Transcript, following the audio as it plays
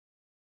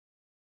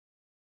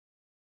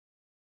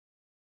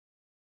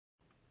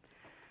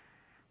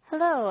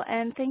Hello,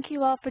 and thank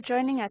you all for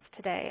joining us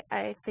today.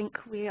 I think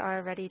we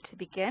are ready to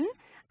begin.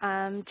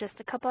 Just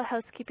a couple of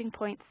housekeeping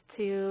points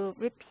to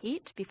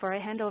repeat before I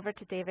hand over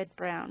to David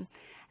Brown.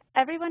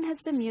 Everyone has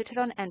been muted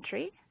on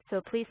entry,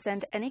 so please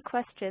send any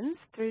questions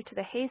through to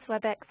the Hayes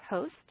WebEx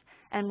host,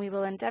 and we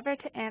will endeavor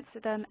to answer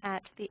them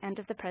at the end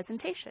of the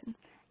presentation.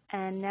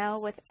 And now,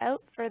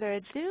 without further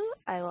ado,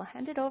 I will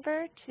hand it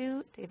over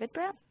to David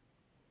Brown.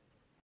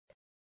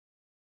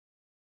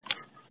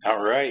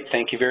 All right,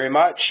 thank you very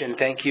much, and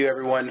thank you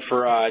everyone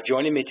for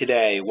joining me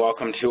today.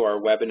 Welcome to our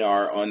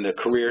webinar on the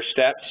career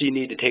steps you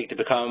need to take to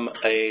become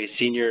a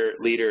senior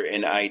leader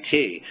in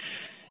IT.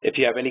 If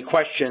you have any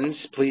questions,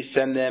 please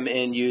send them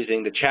in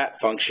using the chat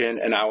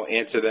function, and I will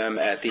answer them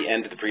at the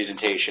end of the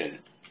presentation.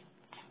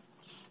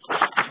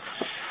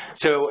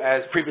 So,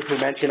 as previously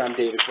mentioned, I'm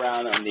David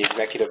Brown. I'm the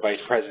Executive Vice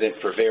President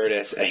for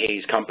Veredus, a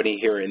Hayes company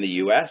here in the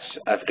U.S.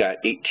 I've got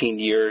 18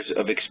 years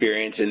of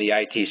experience in the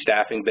IT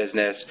staffing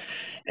business,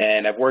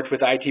 and I've worked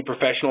with IT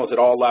professionals at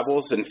all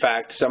levels. In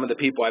fact, some of the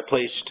people I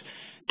placed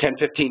 10,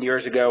 15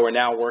 years ago are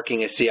now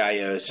working as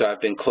CIOs, so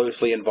I've been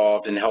closely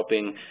involved in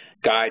helping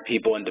guide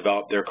people and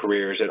develop their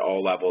careers at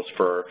all levels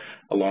for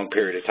a long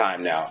period of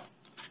time now.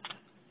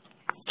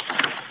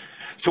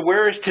 So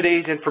where is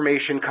today's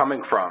information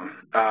coming from?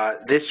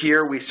 This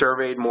year we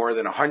surveyed more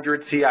than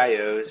 100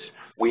 CIOs,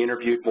 we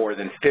interviewed more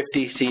than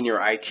 50 senior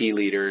IT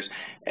leaders,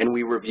 and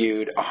we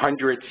reviewed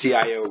 100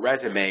 CIO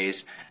resumes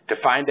to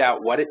find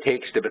out what it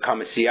takes to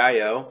become a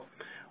CIO,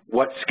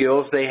 what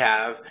skills they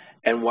have,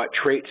 and what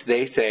traits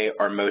they say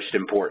are most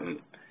important.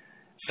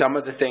 Some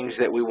of the things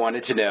that we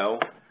wanted to know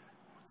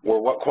were: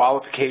 what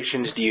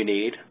qualifications do you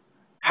need?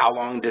 How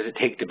long does it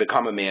take to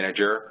become a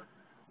manager?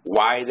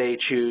 Why they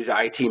choose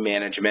IT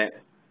management?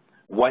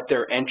 What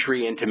their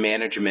entry into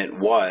management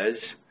was?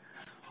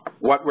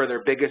 What were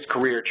their biggest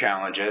career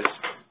challenges?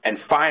 And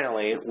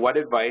finally, what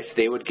advice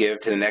they would give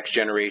to the next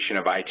generation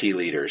of IT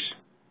leaders.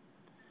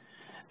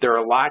 There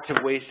are lots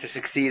of ways to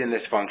succeed in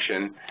this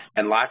function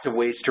and lots of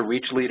ways to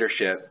reach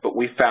leadership, but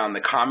we found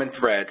the common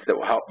threads that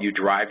will help you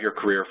drive your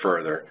career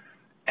further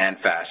and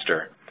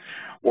faster.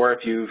 Or if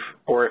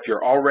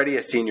you're already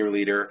a senior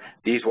leader,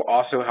 these will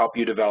also help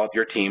you develop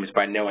your teams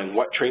by knowing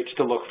what traits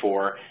to look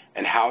for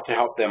and how to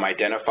help them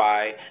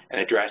identify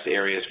and address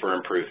areas for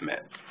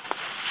improvement.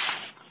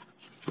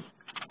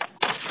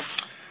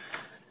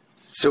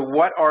 So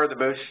what are the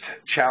most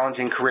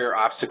challenging career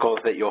obstacles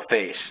that you'll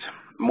face?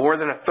 More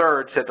than a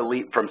third said the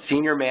leap from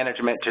senior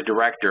management to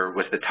director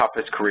was the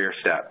toughest career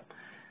step.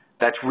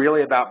 That's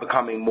really about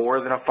becoming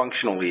more than a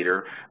functional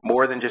leader,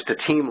 more than just a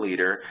team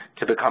leader,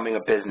 to becoming a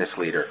business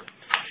leader.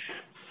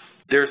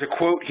 There's a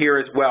quote here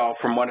as well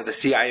from one of the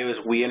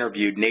CIOs we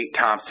interviewed, Nate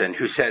Thompson,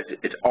 who says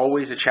it's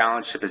always a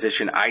challenge to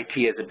position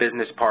IT as a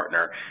business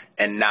partner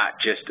and not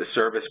just a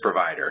service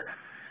provider.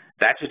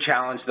 That's a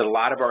challenge that a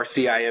lot of our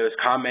CIOs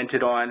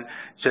commented on,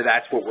 so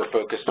that's what we're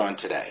focused on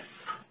today.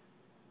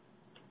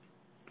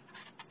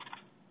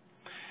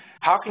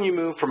 How can you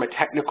move from a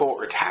technical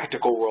or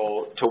tactical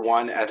role to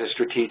one as a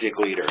strategic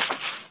leader?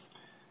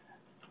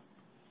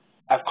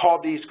 I've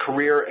called these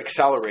career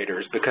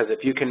accelerators because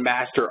if you can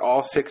master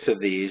all 6 of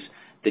these,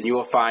 then you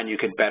will find you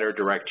can better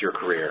direct your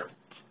career.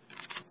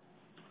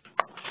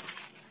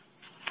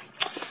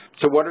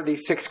 So what are these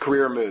 6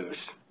 career moves?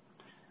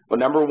 Well,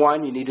 number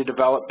 1, you need to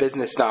develop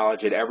business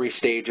knowledge at every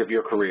stage of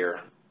your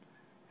career.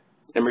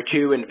 Number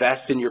 2,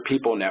 invest in your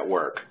people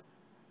network.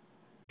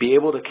 Be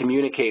able to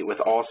communicate with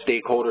all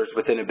stakeholders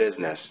within a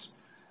business.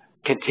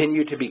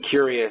 Continue to be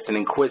curious and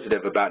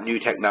inquisitive about new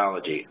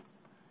technology.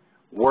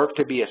 Work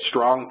to be a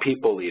strong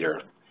people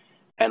leader.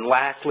 And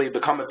lastly,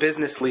 become a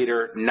business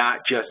leader, not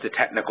just a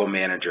technical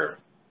manager.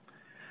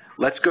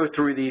 Let's go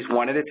through these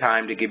one at a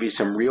time to give you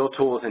some real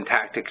tools and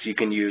tactics you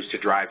can use to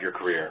drive your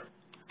career.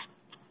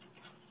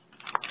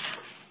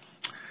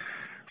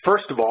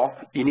 First of all,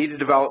 you need to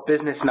develop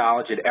business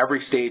knowledge at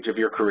every stage of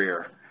your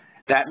career.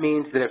 That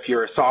means that if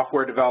you're a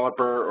software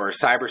developer or a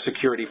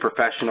cybersecurity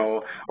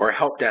professional or a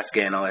help desk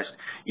analyst,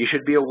 you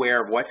should be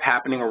aware of what's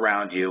happening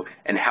around you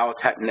and how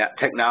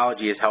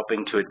technology is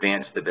helping to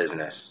advance the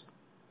business.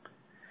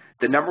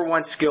 The number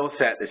 1 skill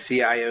set the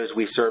CIOs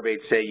we surveyed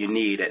say you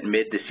need at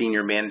mid to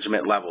senior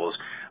management levels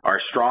are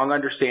a strong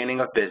understanding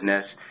of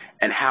business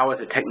and how, as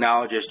a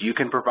technologist, you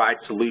can provide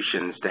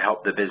solutions to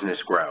help the business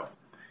grow.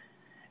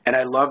 And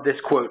I love this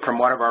quote from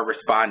one of our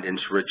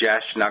respondents,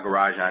 Rajesh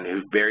Nagarajan,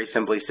 who very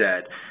simply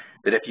said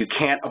that if you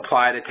can't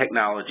apply the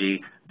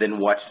technology, then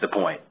what's the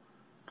point?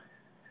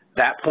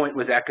 That point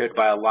was echoed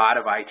by a lot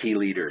of IT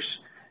leaders.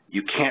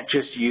 You can't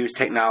just use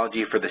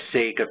technology for the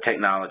sake of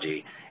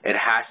technology. It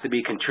has to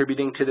be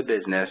contributing to the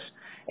business,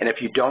 and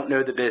if you don't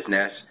know the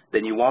business,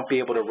 then you won't be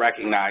able to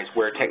recognize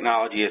where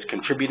technology is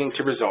contributing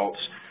to results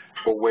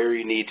or where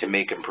you need to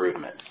make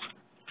improvements.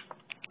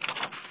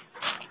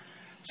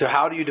 So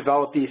how do you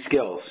develop these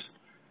skills?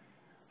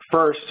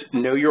 First,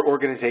 know your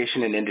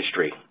organization and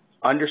industry.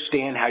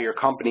 Understand how your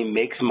company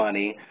makes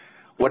money,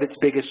 what its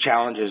biggest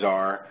challenges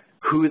are,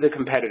 who the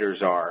competitors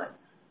are.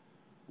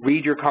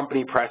 Read your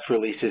company press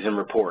releases and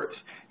reports.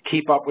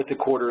 Keep up with the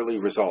quarterly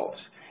results.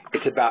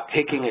 It's about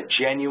taking a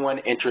genuine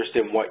interest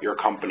in what your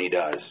company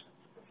does.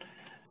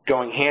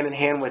 Going hand in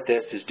hand with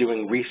this is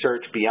doing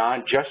research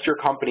beyond just your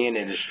company and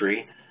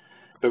industry,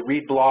 but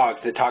read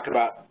blogs that talk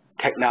about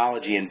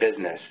technology and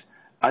business.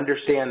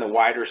 Understand the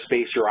wider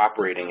space you're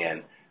operating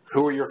in.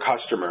 Who are your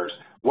customers?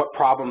 What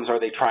problems are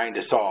they trying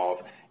to solve?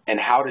 And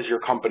how does your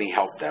company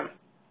help them?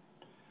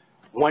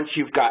 Once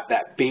you've got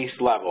that base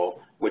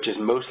level, which is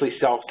mostly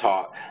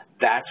self-taught,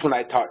 that's when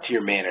I talk to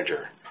your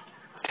manager.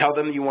 Tell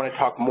them you want to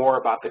talk more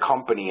about the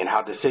company and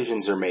how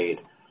decisions are made.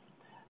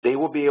 They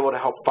will be able to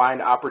help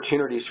find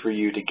opportunities for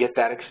you to get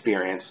that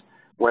experience,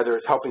 whether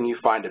it's helping you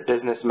find a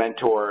business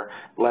mentor,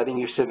 letting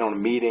you sit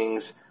on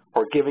meetings,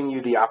 or giving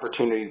you the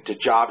opportunity to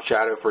job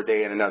shadow for a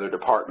day in another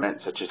department,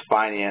 such as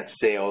finance,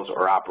 sales,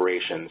 or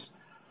operations.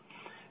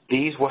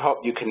 These will help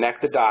you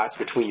connect the dots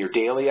between your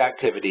daily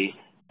activity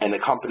and the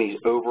company's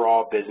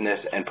overall business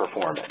and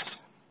performance.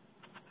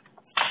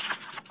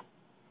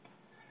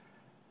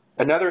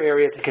 Another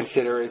area to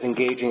consider is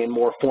engaging in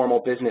more formal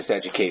business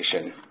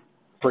education.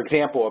 For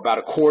example, about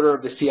a quarter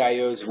of the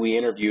CIOs we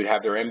interviewed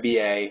have their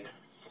MBA,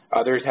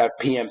 others have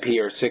PMP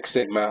or Six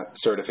Sigma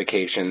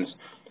certifications.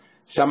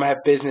 Some have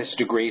business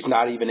degrees,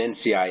 not even in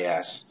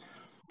CIS.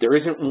 There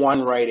isn't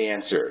one right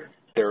answer.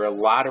 There are a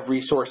lot of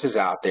resources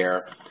out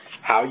there.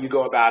 How you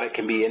go about it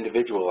can be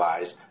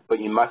individualized, but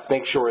you must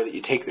make sure that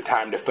you take the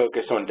time to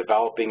focus on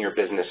developing your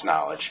business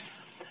knowledge.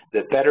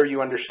 The better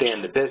you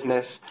understand the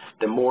business,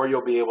 the more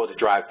you'll be able to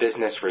drive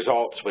business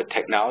results with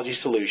technology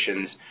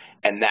solutions,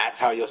 and that's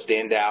how you'll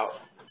stand out,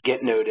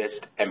 get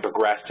noticed, and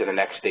progress to the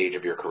next stage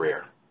of your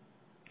career.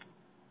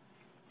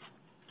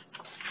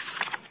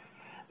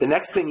 The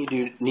next thing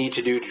you need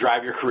to do to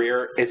drive your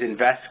career is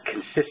invest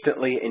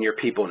consistently in your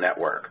people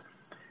network.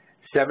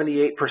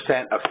 78%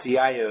 of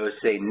CIOs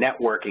say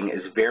networking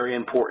is very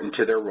important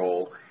to their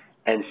role,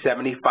 and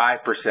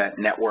 75%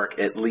 network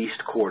at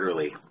least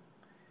quarterly.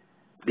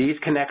 These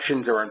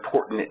connections are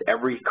important at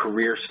every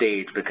career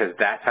stage because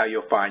that's how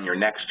you'll find your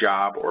next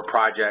job or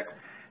project,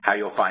 how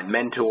you'll find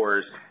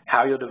mentors,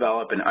 how you'll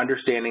develop an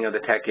understanding of the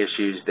tech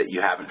issues that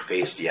you haven't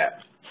faced yet.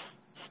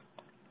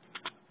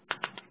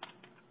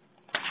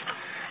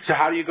 So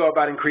how do you go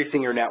about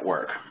increasing your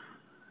network?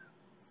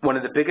 One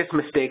of the biggest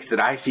mistakes that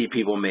I see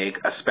people make,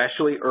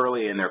 especially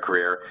early in their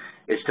career,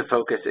 is to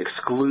focus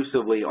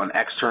exclusively on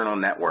external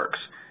networks,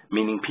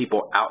 meaning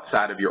people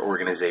outside of your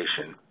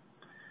organization.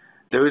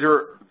 Those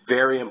are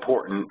very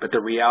important, but the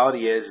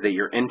reality is that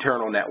your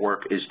internal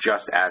network is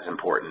just as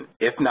important,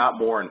 if not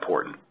more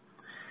important.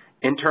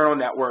 Internal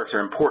networks are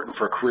important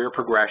for career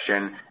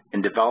progression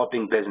and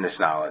developing business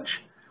knowledge.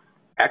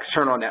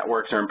 External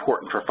networks are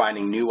important for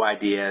finding new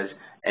ideas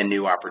and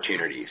new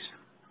opportunities.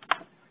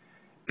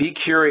 Be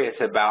curious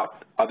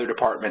about other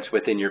departments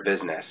within your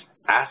business.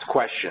 Ask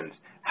questions.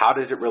 How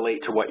does it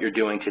relate to what you're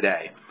doing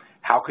today?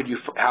 How could you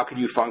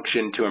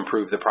function to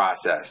improve the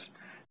process?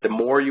 The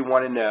more you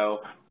want to know,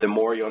 the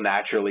more you'll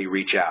naturally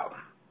reach out.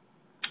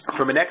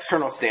 From an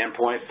external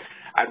standpoint,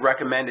 I'd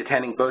recommend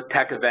attending both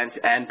tech events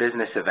and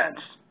business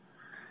events.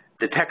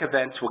 The tech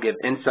events will give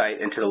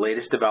insight into the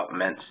latest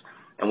developments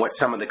and what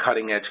some of the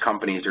cutting-edge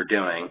companies are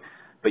doing,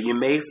 but you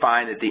may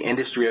find that the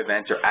industry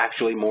events are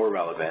actually more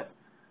relevant.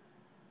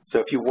 So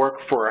if you work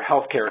for a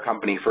healthcare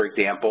company, for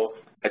example,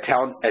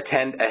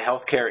 attend a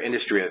healthcare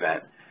industry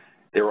event.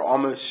 There will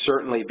almost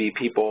certainly be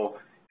people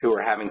who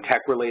are having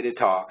tech-related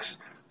talks,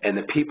 and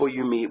the people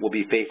you meet will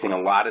be facing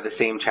a lot of the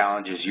same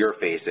challenges you're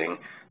facing,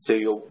 so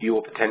you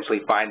will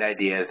potentially find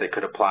ideas that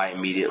could apply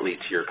immediately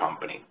to your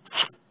company.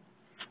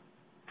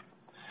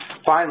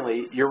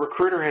 Finally, your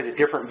recruiter has a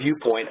different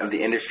viewpoint of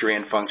the industry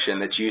and function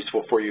that's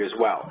useful for you as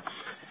well.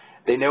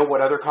 They know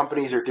what other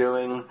companies are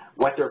doing,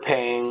 what they're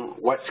paying,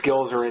 what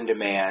skills are in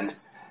demand.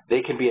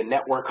 They can be a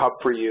network hub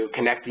for you,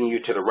 connecting you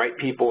to the right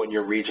people in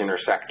your region or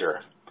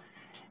sector.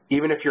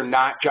 Even if you're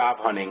not job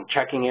hunting,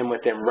 checking in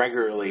with them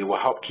regularly will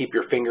help keep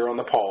your finger on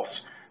the pulse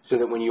so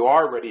that when you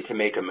are ready to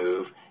make a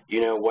move, you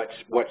know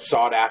what's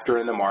sought after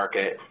in the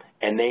market,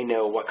 and they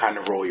know what kind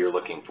of role you're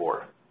looking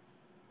for.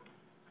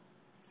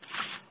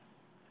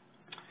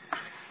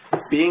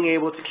 Being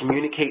able to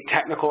communicate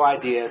technical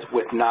ideas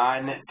with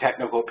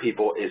non-technical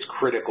people is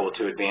critical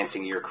to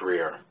advancing your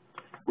career.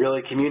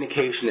 Really,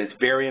 communication is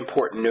very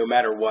important no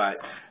matter what,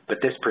 but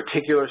this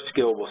particular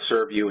skill will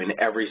serve you in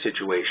every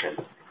situation.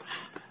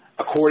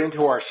 According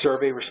to our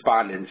survey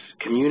respondents,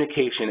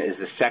 communication is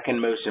the second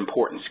most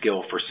important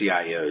skill for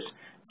CIOs,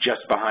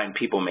 just behind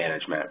people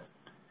management.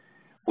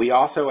 We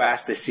also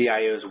asked the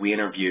CIOs we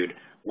interviewed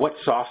what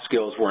soft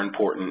skills were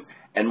important,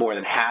 and more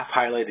than half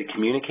highlighted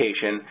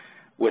communication,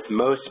 with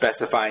most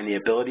specifying the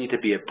ability to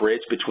be a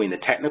bridge between the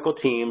technical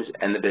teams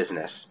and the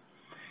business.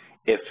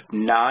 If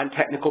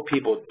non-technical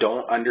people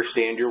don't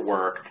understand your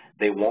work,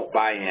 they won't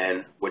buy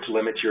in, which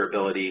limits your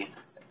ability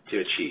to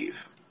achieve.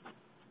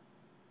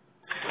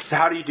 So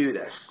how do you do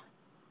this?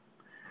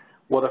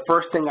 Well, the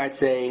first thing I'd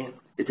say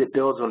is it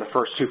builds on the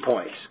first 2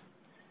 points.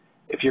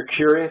 If you're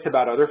curious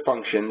about other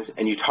functions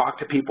and you talk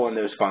to people in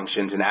those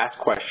functions and ask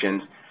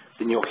questions,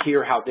 then you'll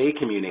hear how they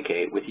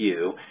communicate with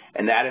you,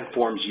 and that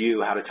informs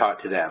you how to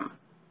talk to them.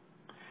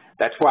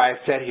 That's why I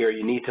said here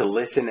you need to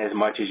listen as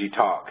much as you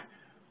talk.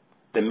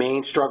 The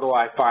main struggle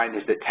I find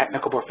is that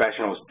technical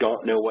professionals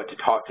don't know what to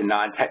talk to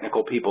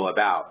non-technical people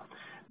about.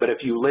 But if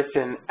you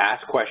listen,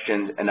 ask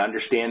questions, and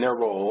understand their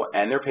role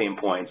and their pain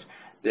points,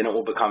 then it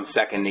will become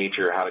second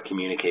nature how to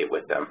communicate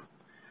with them.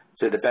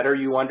 So the better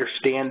you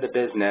understand the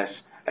business,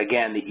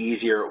 again, the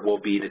easier it will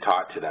be to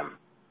talk to them.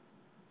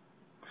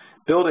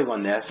 Building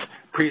on this,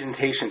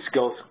 presentation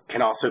skills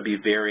can also be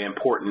very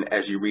important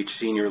as you reach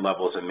senior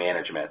levels of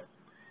management.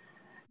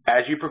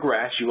 As you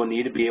progress, you will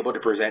need to be able to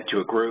present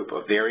to a group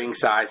of varying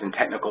size and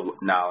technical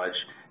knowledge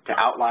to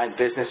outline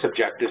business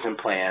objectives and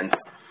plans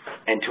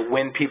and to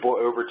win people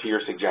over to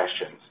your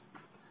suggestions.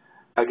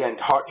 Again,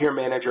 talk to your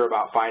manager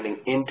about finding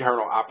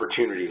internal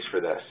opportunities for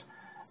this,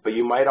 but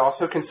you might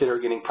also consider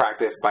getting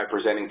practice by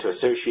presenting to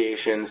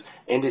associations,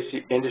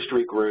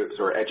 industry groups,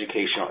 or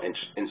educational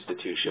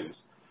institutions.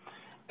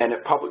 And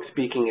if public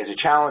speaking is a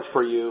challenge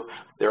for you,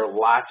 there are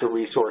lots of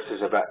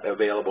resources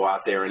available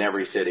out there in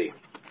every city.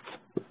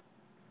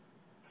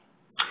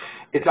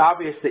 It's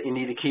obvious that you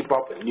need to keep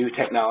up with new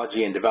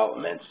technology and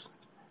developments.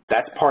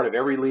 That's part of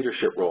every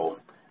leadership role,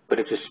 but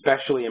it's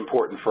especially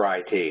important for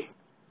IT.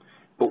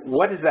 But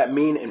what does that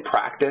mean in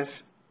practice,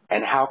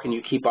 and how can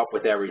you keep up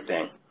with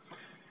everything?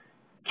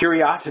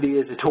 Curiosity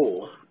is a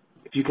tool.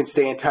 If you can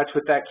stay in touch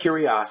with that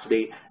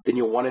curiosity, then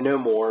you'll want to know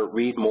more,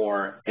 read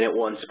more, and it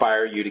will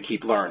inspire you to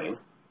keep learning.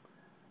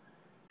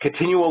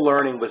 Continual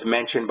learning was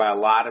mentioned by a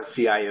lot of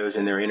CIOs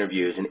in their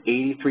interviews, and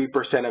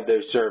 83% of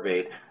those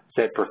surveyed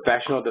said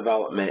professional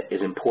development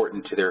is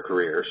important to their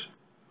careers.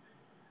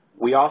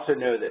 We also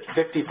know that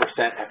 50%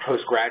 have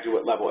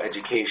postgraduate level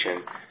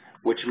education,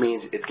 which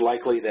means it's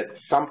likely that at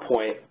some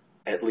point,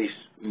 at least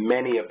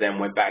many of them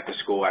went back to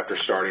school after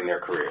starting their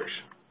careers.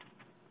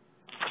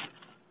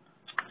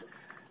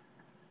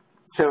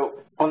 So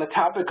on the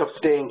topic of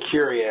staying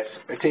curious,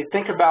 I'd say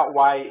think about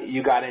why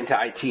you got into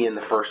IT in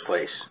the first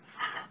place.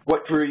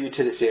 What drew you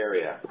to this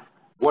area?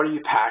 What are you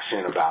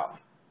passionate about?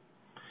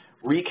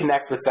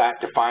 Reconnect with that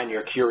to find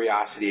your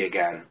curiosity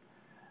again.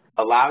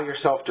 Allow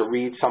yourself to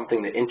read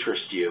something that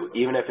interests you,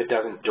 even if it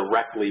doesn't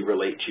directly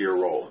relate to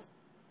your role.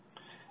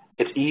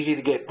 It's easy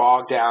to get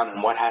bogged down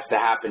in what has to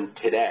happen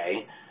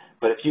today,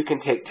 but if you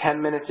can take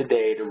 10 minutes a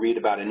day to read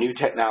about a new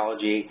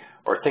technology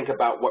or think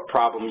about what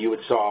problem you would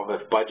solve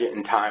if budget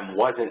and time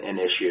wasn't an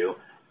issue,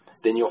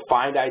 then you'll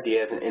find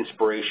ideas and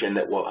inspiration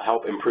that will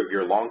help improve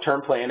your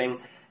long-term planning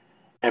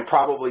and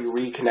probably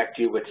reconnect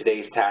you with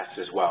today's tasks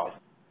as well.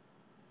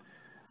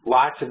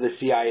 Lots of the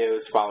CIOs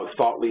follow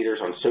thought leaders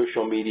on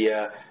social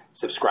media,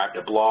 subscribe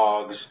to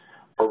blogs,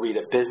 or read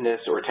a business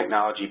or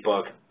technology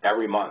book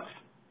every month.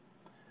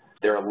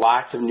 There are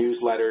lots of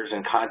newsletters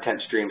and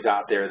content streams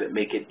out there that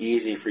make it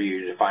easy for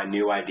you to find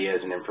new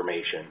ideas and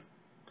information.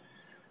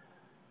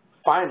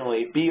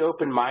 Finally, be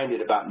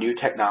open-minded about new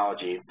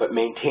technology, but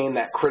maintain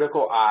that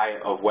critical eye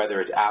of whether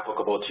it's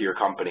applicable to your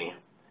company.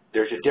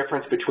 There's a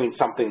difference between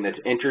something that's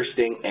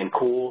interesting and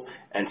cool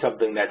and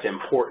something that's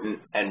important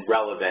and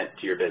relevant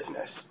to your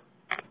business.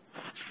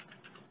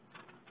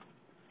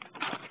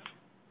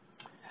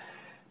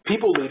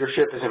 People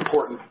leadership is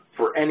important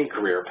for any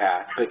career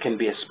path, but can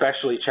be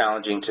especially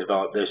challenging to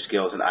develop those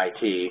skills in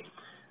IT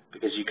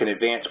because you can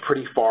advance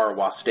pretty far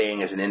while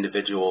staying as an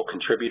individual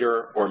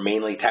contributor or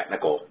mainly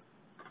technical.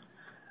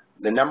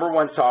 The number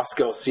one soft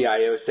skill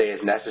CIOs say is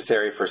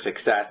necessary for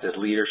success is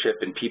leadership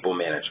and people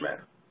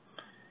management.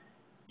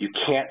 You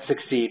can't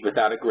succeed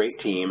without a great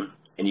team,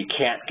 and you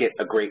can't get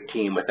a great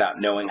team without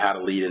knowing how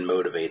to lead and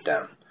motivate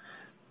them.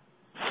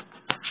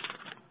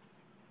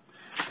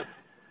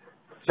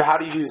 So how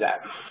do you do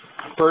that?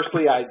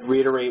 Firstly, I'd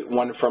reiterate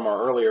one from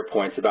our earlier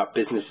points about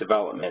business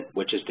development,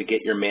 which is to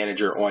get your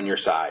manager on your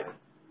side.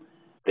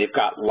 They've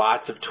got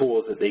lots of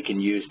tools that they can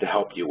use to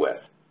help you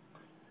with,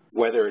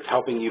 whether it's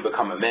helping you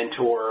become a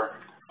mentor,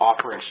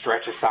 offering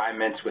stretch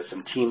assignments with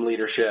some team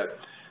leadership,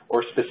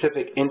 or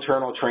specific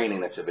internal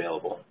training that's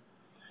available.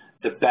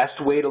 The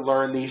best way to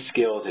learn these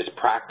skills is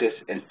practice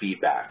and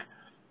feedback.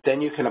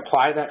 Then you can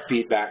apply that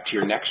feedback to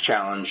your next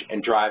challenge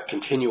and drive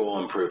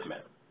continual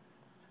improvement.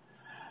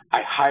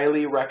 I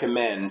highly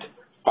recommend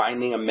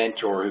finding a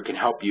mentor who can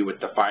help you with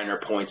the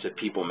finer points of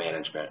people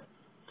management.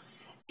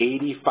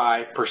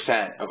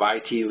 85% of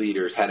IT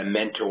leaders had a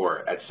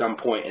mentor at some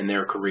point in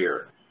their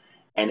career,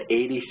 and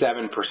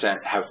 87%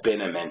 have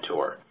been a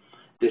mentor.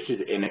 This is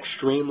an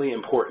extremely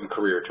important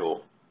career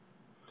tool.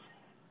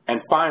 And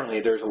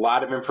finally, there's a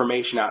lot of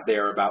information out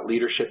there about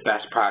leadership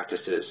best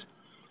practices.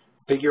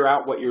 Figure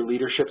out what your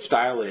leadership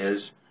style is,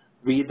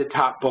 read the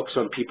top books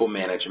on people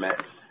management,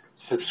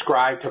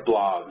 subscribe to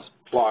blogs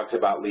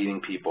about leading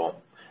people.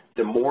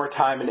 The more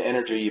time and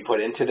energy you put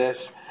into this,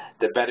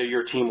 the better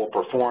your team will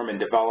perform and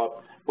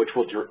develop, which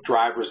will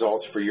drive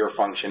results for your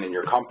function in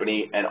your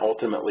company and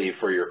ultimately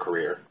for your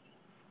career.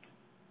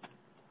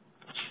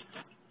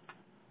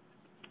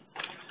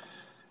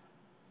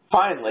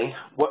 Finally,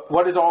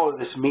 what does all of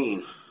this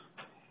mean?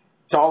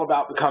 It's all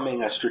about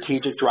becoming a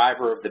strategic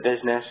driver of the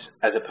business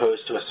as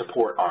opposed to a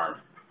support arm.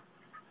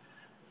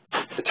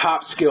 The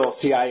top skill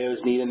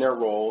CIOs need in their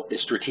role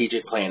is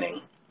strategic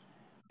planning.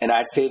 And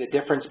I'd say the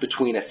difference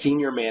between a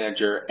senior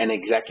manager and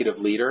executive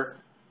leader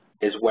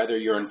is whether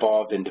you're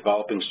involved in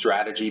developing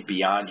strategy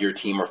beyond your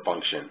team or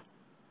function.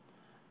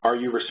 Are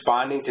you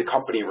responding to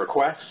company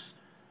requests,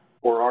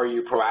 or are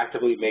you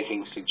proactively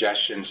making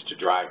suggestions to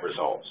drive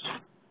results?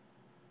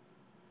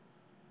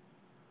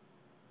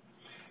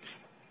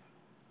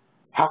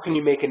 How can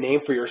you make a name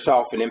for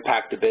yourself and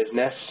impact the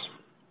business?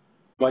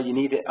 Well, you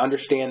need to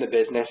understand the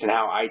business and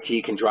how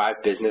IT can drive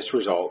business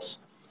results,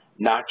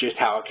 not just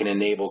how it can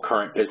enable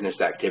current business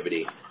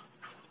activity.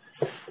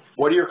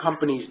 What are your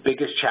company's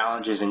biggest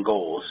challenges and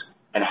goals,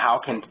 and how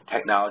can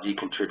technology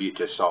contribute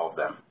to solve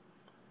them?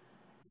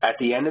 At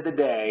the end of the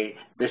day,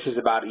 this is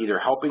about either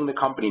helping the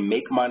company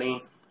make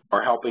money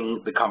or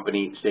helping the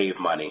company save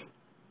money.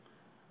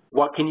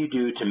 What can you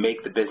do to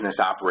make the business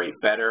operate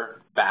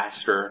better,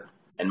 faster,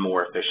 and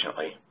more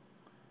efficiently?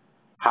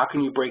 How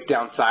can you break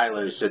down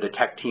silos so the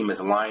tech team is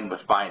aligned with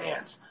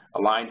finance,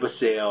 aligned with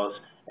sales,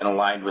 and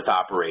aligned with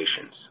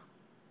operations?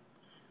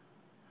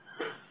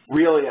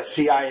 Really, a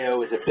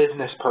CIO is a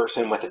business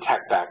person with a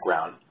tech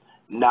background,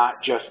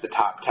 not just the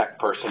top tech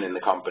person in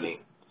the company.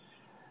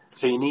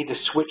 So you need to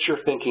switch your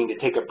thinking to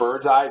take a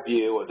bird's eye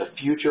view of the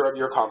future of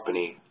your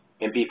company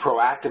and be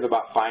proactive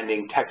about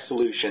finding tech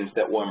solutions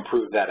that will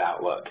improve that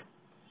outlook.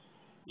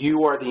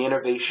 You are the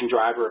innovation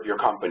driver of your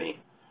company,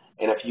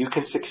 and if you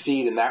can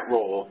succeed in that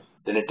role,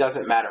 then it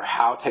doesn't matter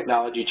how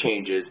technology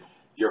changes,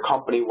 your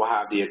company will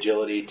have the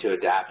agility to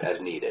adapt as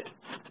needed.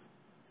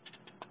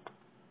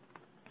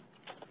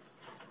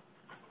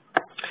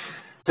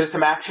 So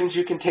some actions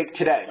you can take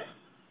today.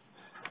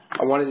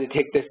 I wanted to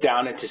take this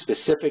down into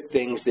specific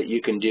things that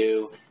you can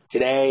do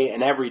today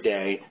and every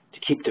day to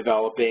keep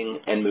developing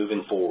and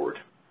moving forward.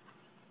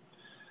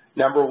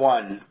 Number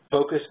one,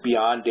 focus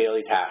beyond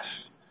daily tasks.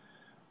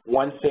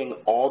 One thing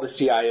all the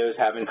CIOs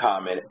have in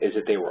common is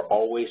that they were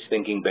always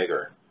thinking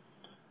bigger.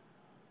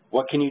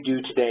 What can you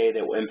do today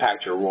that will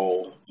impact your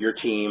role, your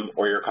team,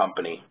 or your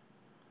company?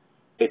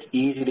 It's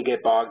easy to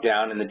get bogged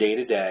down in the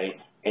day-to-day,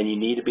 and you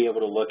need to be able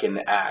to look and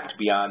act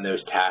beyond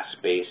those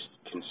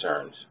task-based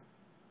concerns.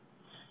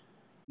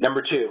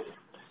 Number two,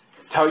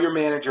 tell your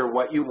manager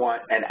what you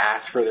want and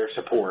ask for their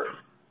support.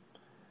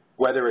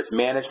 Whether it's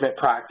management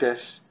practice,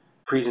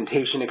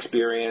 presentation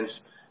experience,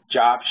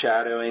 job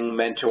shadowing,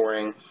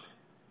 mentoring,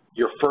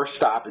 your first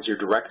stop is your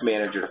direct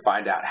manager to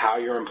find out how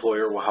your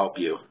employer will help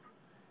you.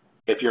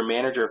 If your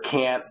manager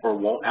can't or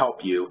won't help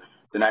you,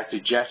 then I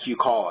suggest you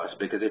call us,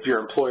 because if your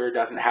employer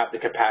doesn't have the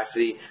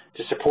capacity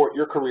to support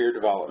your career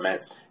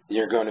development, then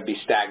you're going to be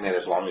stagnant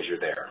as long as you're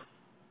there.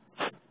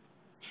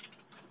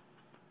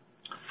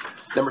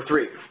 Number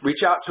three,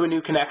 reach out to a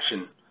new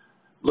connection.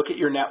 Look at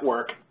your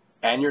network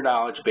and your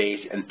knowledge base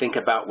and think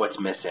about what's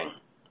missing.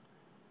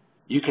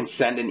 You can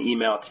send an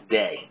email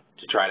today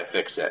to try to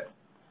fix it.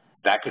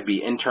 That could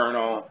be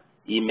internal,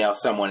 email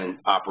someone in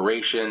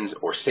operations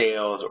or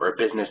sales or a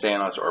business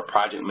analyst or a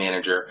project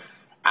manager.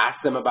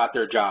 Ask them about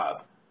their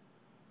job.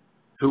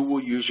 Who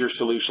will use your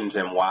solutions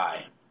and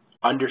why?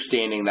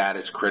 Understanding that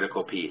is a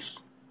critical piece.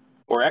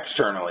 Or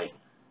externally,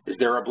 is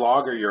there a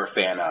blogger you're a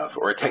fan of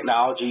or a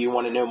technology you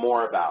want to know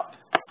more about?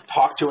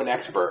 Talk to an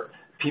expert.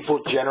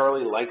 People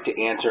generally like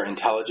to answer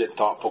intelligent,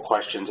 thoughtful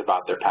questions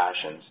about their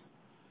passions.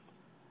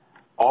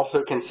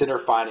 Also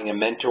consider finding a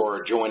mentor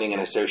or joining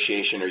an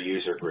association or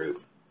user group.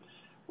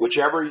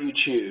 Whichever you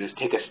choose,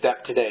 take a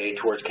step today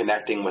towards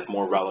connecting with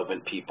more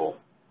relevant people.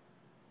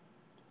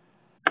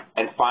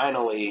 And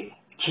finally,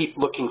 keep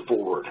looking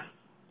forward.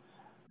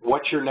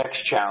 What's your next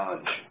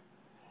challenge?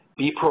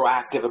 Be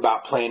proactive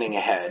about planning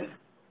ahead.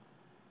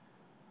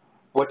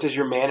 What does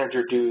your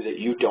manager do that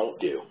you don't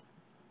do?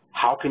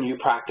 How can you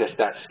practice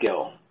that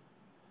skill?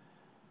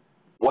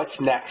 What's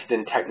next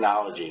in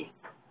technology?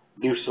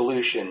 New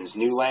solutions,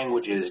 new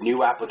languages,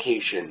 new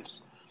applications.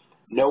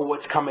 Know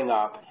what's coming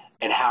up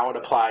and how it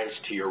applies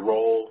to your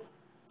role,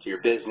 to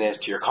your business,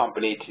 to your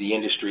company, to the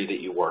industry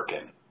that you work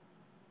in.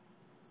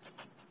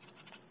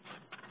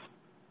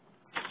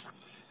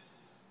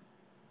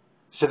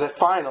 So that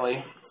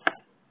finally,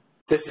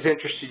 this has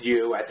interested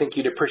you. I think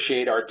you'd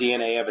appreciate our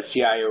DNA of a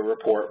CIO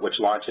report, which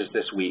launches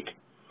this week.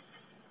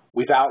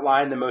 We've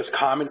outlined the most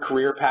common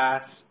career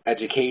paths,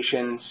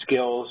 education,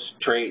 skills,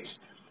 traits,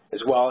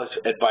 as well as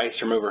advice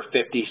from over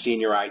 50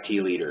 senior IT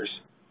leaders.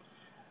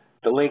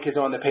 The link is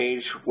on the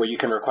page where you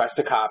can request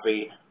a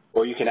copy,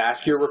 or you can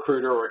ask your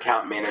recruiter or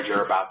account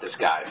manager about this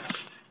guide.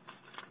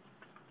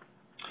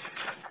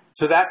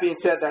 So that being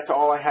said, that's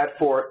all I had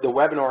for the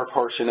webinar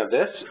portion of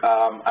this.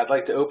 I'd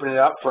like to open it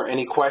up for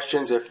any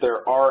questions, if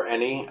there are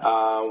any,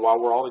 while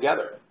we're all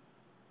together.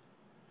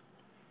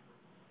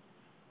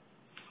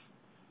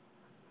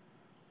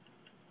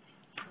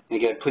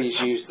 Again, please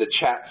use the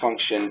chat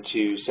function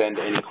to send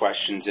any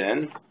questions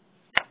in.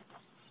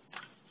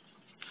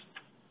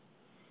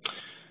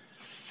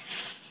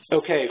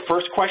 Okay,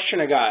 first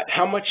question I got.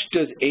 How much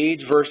does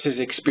age versus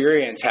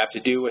experience have to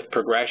do with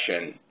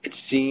progression? It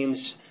seems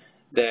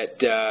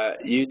that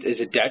youth is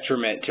a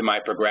detriment to my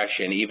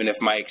progression, even if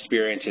my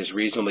experience is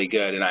reasonably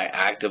good and I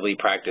actively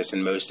practice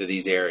in most of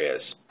these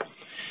areas.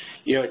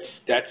 You know,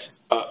 that's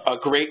a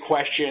great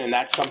question, and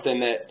that's something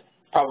that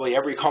probably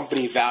every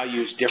company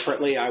values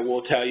differently. I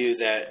will tell you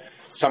that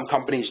some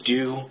companies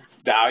do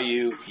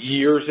value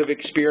years of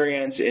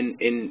experience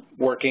in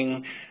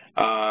working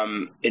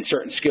in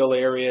certain skill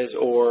areas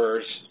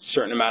or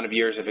certain amount of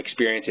years of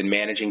experience in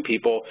managing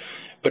people.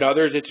 But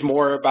others, it's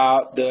more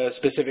about the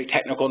specific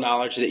technical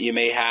knowledge that you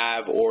may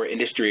have or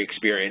industry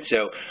experience.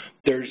 So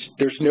there's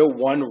no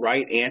one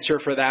right answer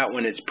for that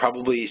one. It's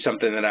probably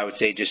something that I would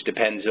say just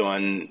depends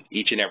on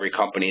each and every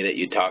company that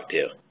you talk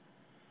to.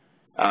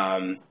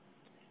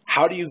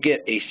 How do you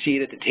get a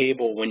seat at the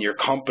table when your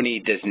company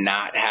does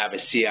not have a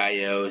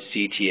CIO,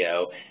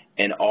 CTO,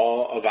 and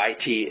all of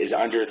IT is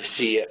under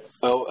the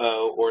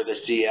COO or the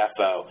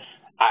CFO?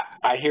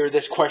 I hear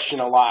this question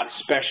a lot,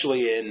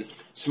 especially in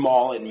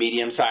small and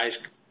medium-sized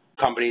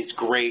companies.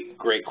 Great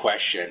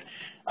question.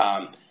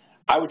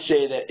 I would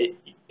say that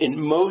in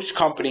most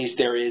companies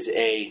there is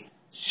a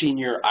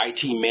senior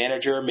IT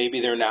manager.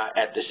 Maybe they're not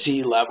at the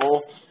C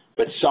level,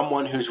 but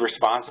someone who's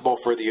responsible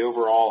for the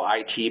overall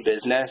IT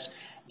business.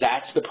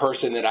 That's the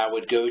person that I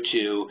would go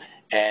to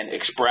and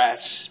express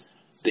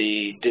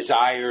the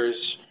desires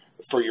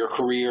for your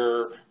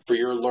career, for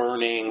your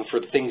learning, for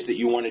the things that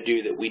you want to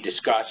do that we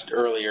discussed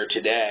earlier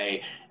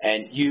today,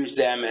 and use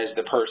them as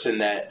the person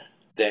that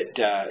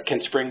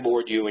can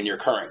springboard you in your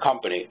current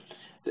company.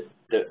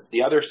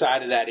 The other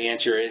side of that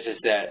answer is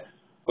that,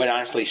 quite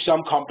honestly,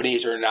 some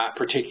companies are not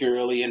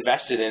particularly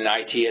invested in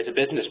IT as a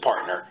business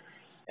partner.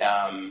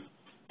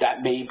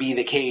 That may be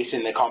the case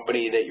in the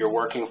company that you're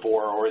working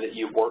for or that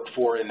you've worked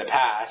for in the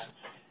past.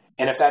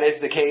 And if that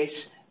is the case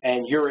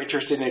and you're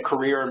interested in a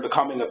career and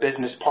becoming a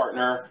business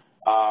partner,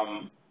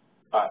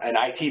 an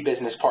IT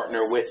business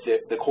partner with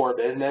the core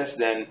business,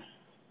 then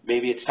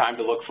maybe it's time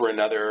to look for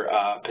another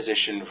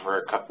position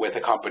with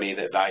a company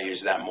that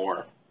values that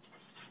more.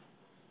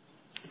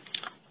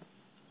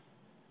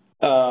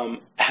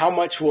 How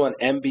much will an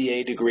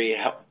MBA degree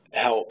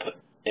help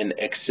in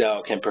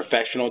Excel? Can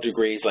professional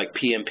degrees like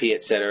PMP,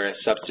 et cetera,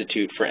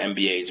 substitute for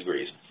MBA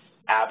degrees?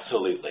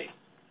 Absolutely.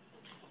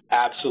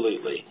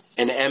 Absolutely.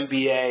 An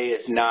MBA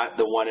is not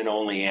the one and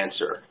only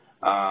answer.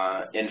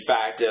 In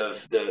fact, of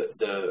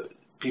the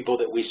people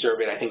that we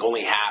surveyed, I think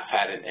only half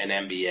had an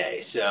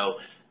MBA. So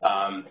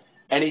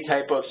any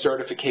type of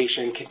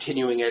certification,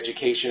 continuing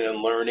education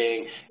and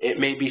learning, it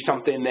may be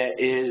something that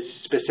is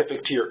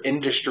specific to your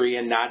industry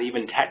and not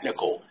even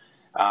technical.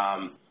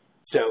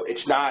 So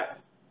it's not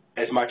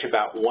as much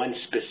about one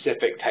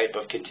specific type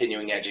of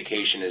continuing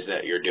education as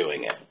that you're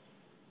doing it.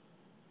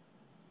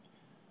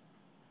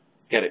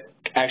 Got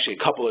actually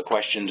a couple of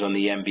questions on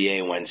the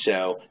MBA one.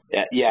 So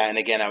yeah, and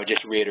again, I would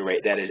just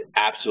reiterate that is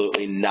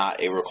absolutely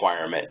not a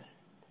requirement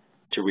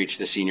to reach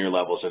the senior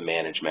levels of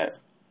management.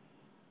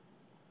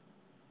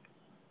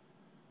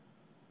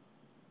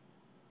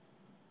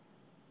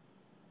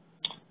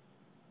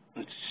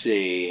 Let's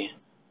see.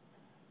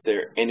 Are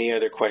there any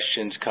other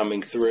questions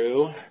coming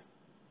through?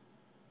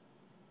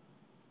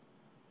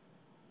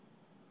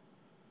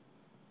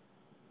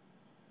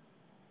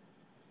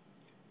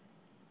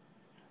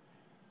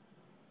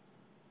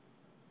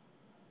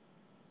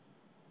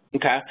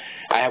 Okay,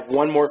 I have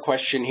one more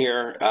question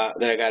here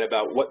that I got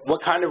about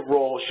what kind of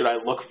role should I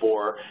look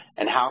for,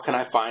 and how can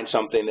I find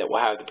something that will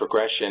have the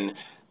progression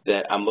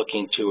that I'm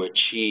looking to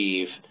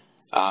achieve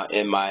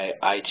in my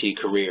IT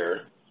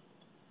career?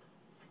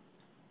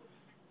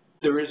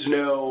 There is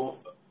no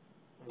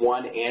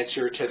one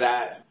answer to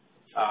that.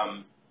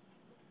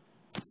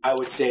 I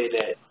would say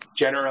that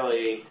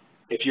generally,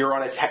 if you're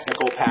on a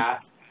technical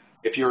path,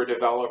 if you're a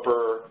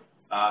developer,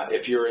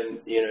 if you're in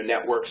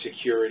network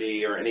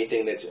security or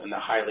anything that's in the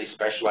highly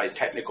specialized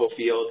technical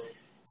field,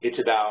 it's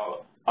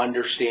about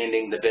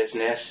understanding the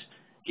business,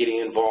 getting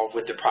involved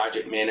with the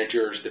project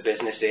managers, the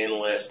business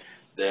analysts,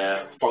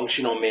 the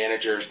functional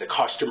managers, the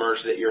customers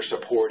that you're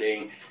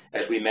supporting.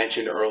 As we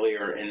mentioned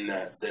earlier in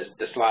the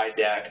slide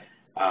deck,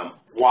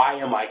 why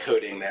am I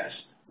coding this?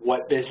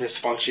 What business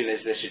function is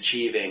this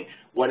achieving?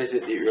 What is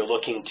it that you're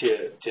looking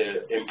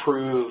to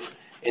improve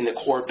in the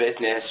core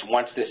business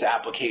once this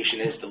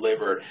application is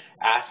delivered?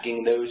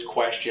 Asking those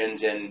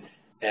questions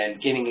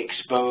and getting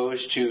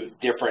exposed to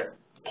different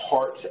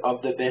parts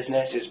of the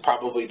business is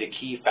probably the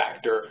key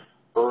factor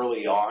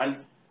early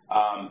on.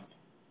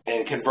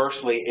 And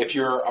conversely, if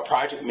you're a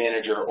project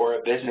manager or a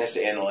business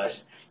analyst,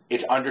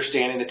 it's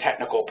understanding the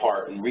technical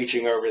part and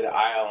reaching over the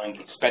aisle and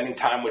spending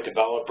time with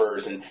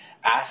developers and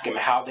ask them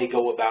how they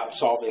go about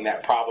solving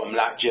that problem,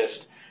 not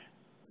just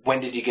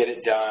when did you get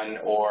it done,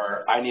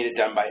 or I need it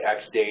done by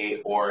X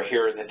date, or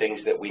here are the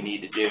things that we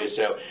need to do.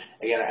 So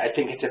again, I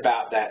think it's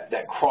about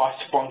that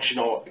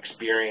cross-functional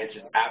experience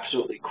is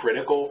absolutely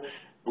critical.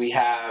 We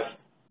have,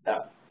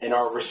 in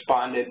our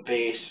respondent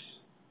base,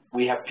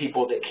 we have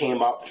people that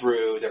came up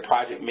through the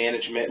project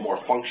management, more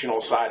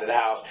functional side of the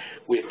house.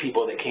 We have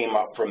people that came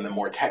up from the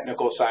more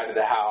technical side of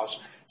the house.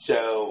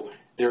 So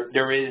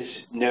there is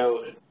no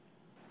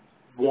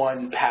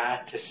one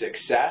path to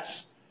success.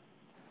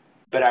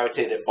 But I would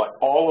say that what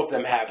all of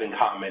them have in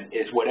common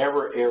is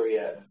whatever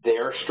area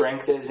their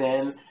strength is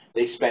in,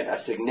 they spent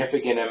a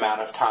significant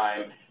amount of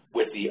time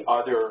with the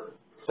other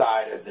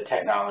side of the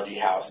technology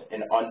house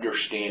and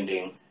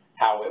understanding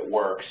how it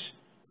works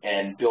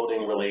and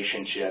building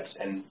relationships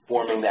and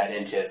forming that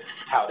into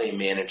how they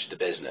manage the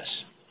business.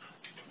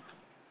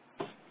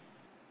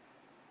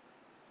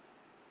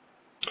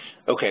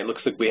 Okay,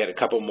 looks like we had a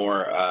couple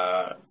more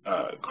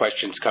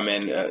questions come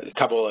in, a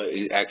couple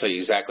actually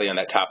exactly on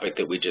that topic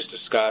that we just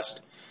discussed.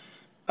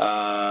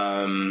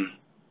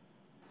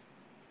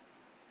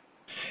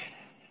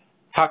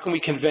 How can we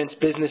convince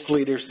business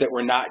leaders that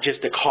we're not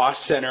just a cost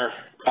center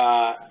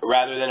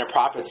rather than a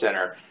profit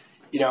center?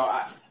 You know,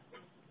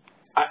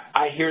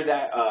 I hear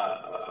that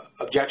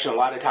objection a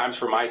lot of times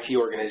from IT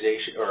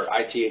organization or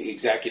IT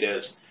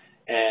executives,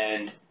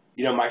 and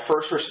you know, my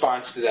first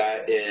response to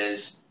that is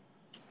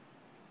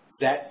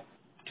that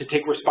to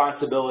take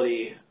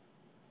responsibility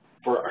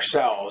for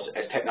ourselves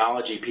as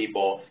technology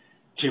people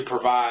to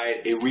provide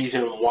a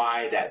reason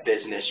why that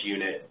business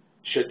unit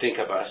should think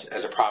of us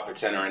as a profit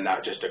center and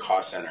not just a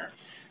cost center.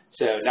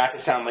 So not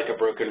to sound like a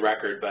broken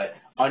record, but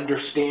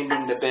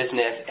understanding the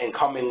business and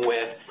coming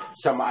with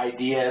some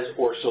ideas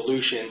or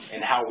solutions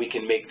and how we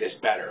can make this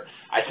better.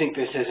 I think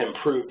this has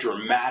improved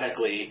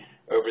dramatically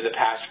over the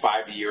past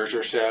 5 years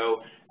or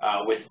so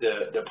with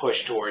the push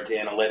towards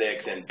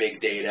analytics and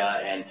big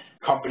data and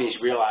companies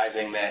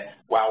realizing that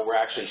while we're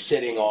actually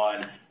sitting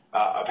on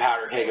a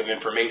powder keg of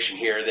information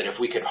here, that if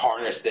we could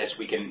harness this,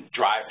 we can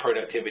drive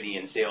productivity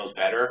and sales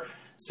better.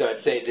 So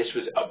I'd say this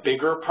was a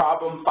bigger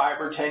problem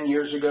 5 or 10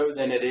 years ago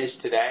than it is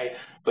today,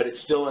 but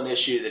it's still an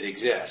issue that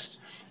exists.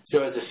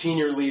 So as a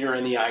senior leader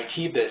in the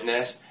IT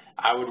business,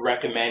 I would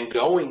recommend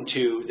going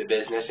to the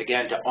business,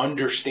 again, to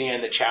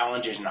understand the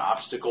challenges and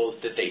obstacles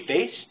that they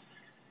face,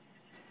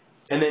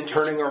 and then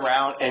turning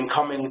around and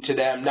coming to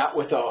them not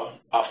with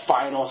a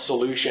final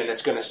solution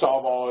that's going to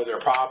solve all of their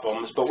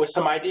problems, but with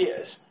some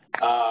ideas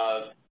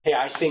of, hey,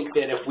 I think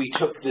that if we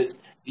took the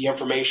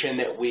information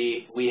that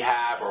we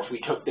have, or if we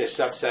took this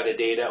subset of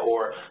data,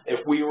 or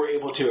if we were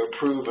able to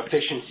improve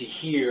efficiency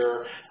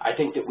here, I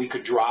think that we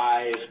could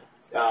drive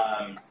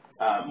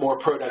more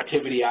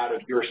productivity out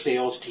of your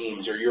sales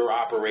teams or your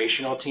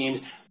operational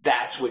teams.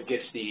 That's what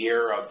gets the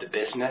ear of the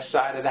business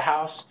side of the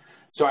house.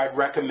 So I'd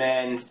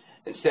recommend,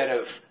 instead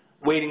of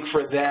waiting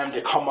for them to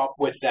come up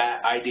with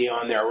that idea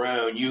on their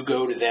own, you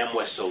go to them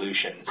with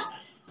solutions.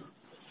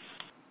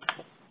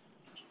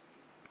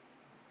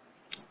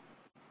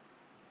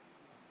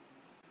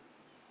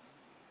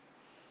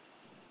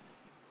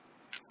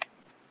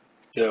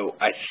 So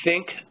I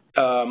think,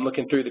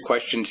 looking through the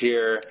questions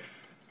here,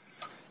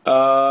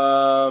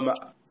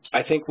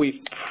 I think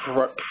we've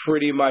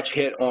pretty much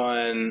hit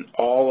on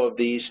all of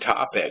these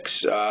topics.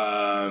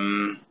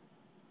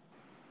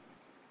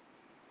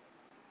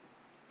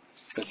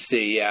 Let's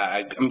see,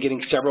 yeah, I'm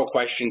getting several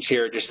questions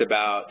here just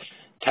about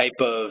type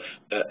of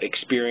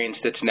experience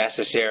that's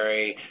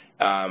necessary,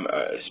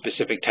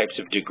 specific types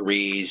of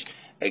degrees.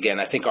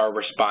 Again, I think our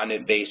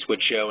respondent base would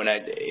show, and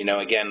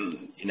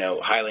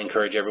highly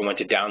encourage everyone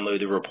to download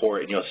the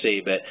report, and you'll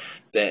see that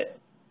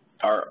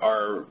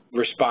our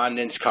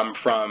respondents come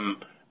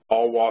from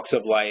all walks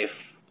of life,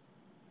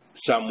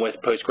 some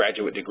with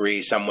postgraduate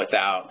degrees, some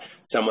without,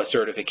 some with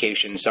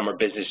certifications, some are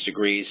business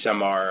degrees,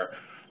 some are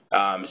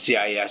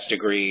CIS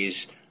degrees,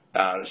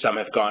 some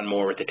have gone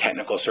more with the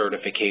technical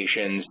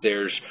certifications.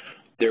 There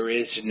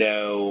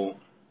isn't,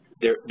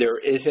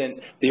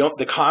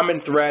 the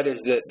common thread is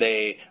that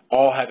they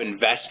all have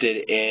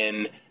invested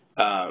in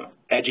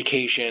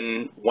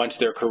education once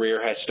their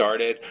career has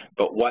started,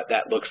 but what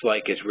that looks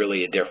like is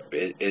really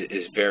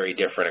is very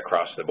different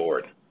across the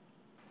board.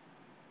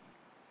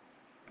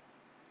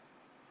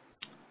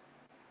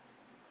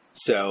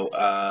 So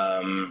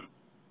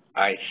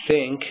I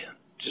think,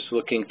 just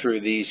looking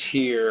through these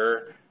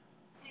here,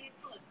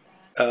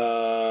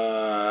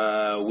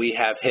 we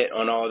have hit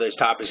on all of those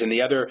topics. And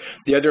the other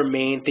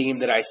main theme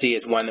that I see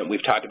is one that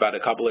we've talked about a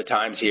couple of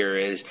times here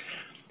is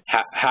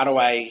how do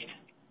I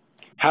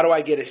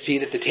get a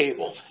seat at the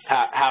table?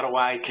 How do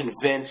I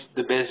convince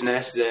the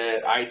business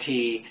that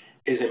IT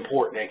is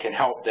important and can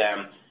help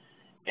them?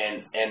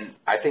 And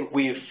I think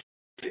we've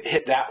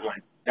hit that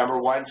one.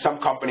 Number one, some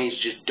companies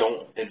just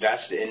don't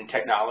invest in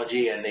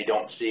technology and they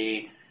don't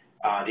see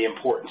the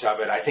importance of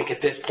it. I think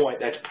at this point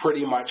that's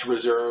pretty much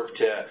reserved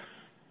to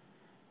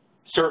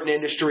certain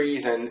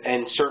industries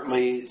and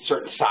certainly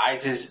certain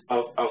sizes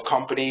of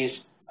companies.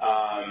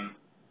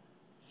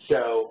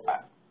 So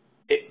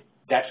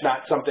that's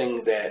not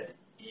something that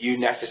you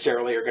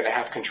necessarily are going to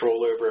have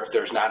control over. If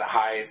there's not a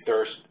high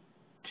thirst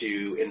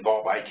to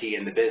involve IT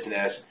in the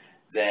business,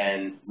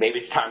 then maybe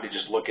it's time to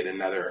just look at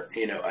another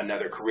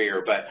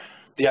career. But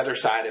the other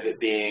side of it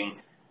being,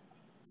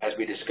 as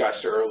we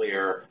discussed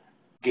earlier,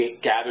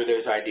 gather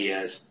those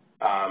ideas,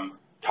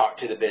 talk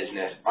to the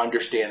business,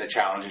 understand the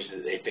challenges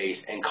that they face,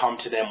 and come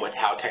to them with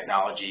how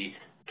technology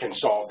can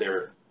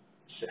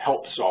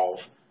help solve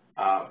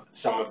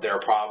some of their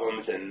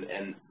problems,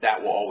 and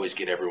that will always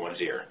get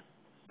everyone's ear.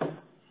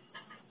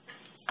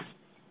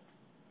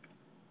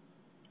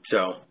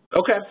 So,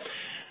 okay.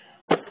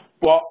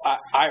 Well,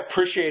 I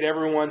appreciate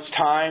everyone's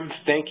time.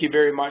 Thank you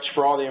very much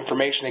for all the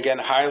information. Again,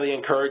 highly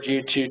encourage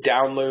you to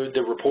download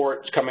the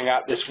reports coming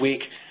out this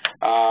week.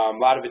 A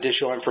lot of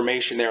additional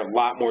information there, a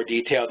lot more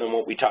detail than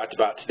what we talked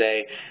about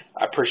today.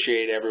 I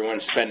appreciate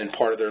everyone spending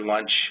part of their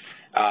lunch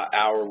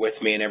hour with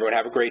me, and everyone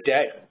have a great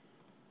day.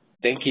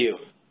 Thank you.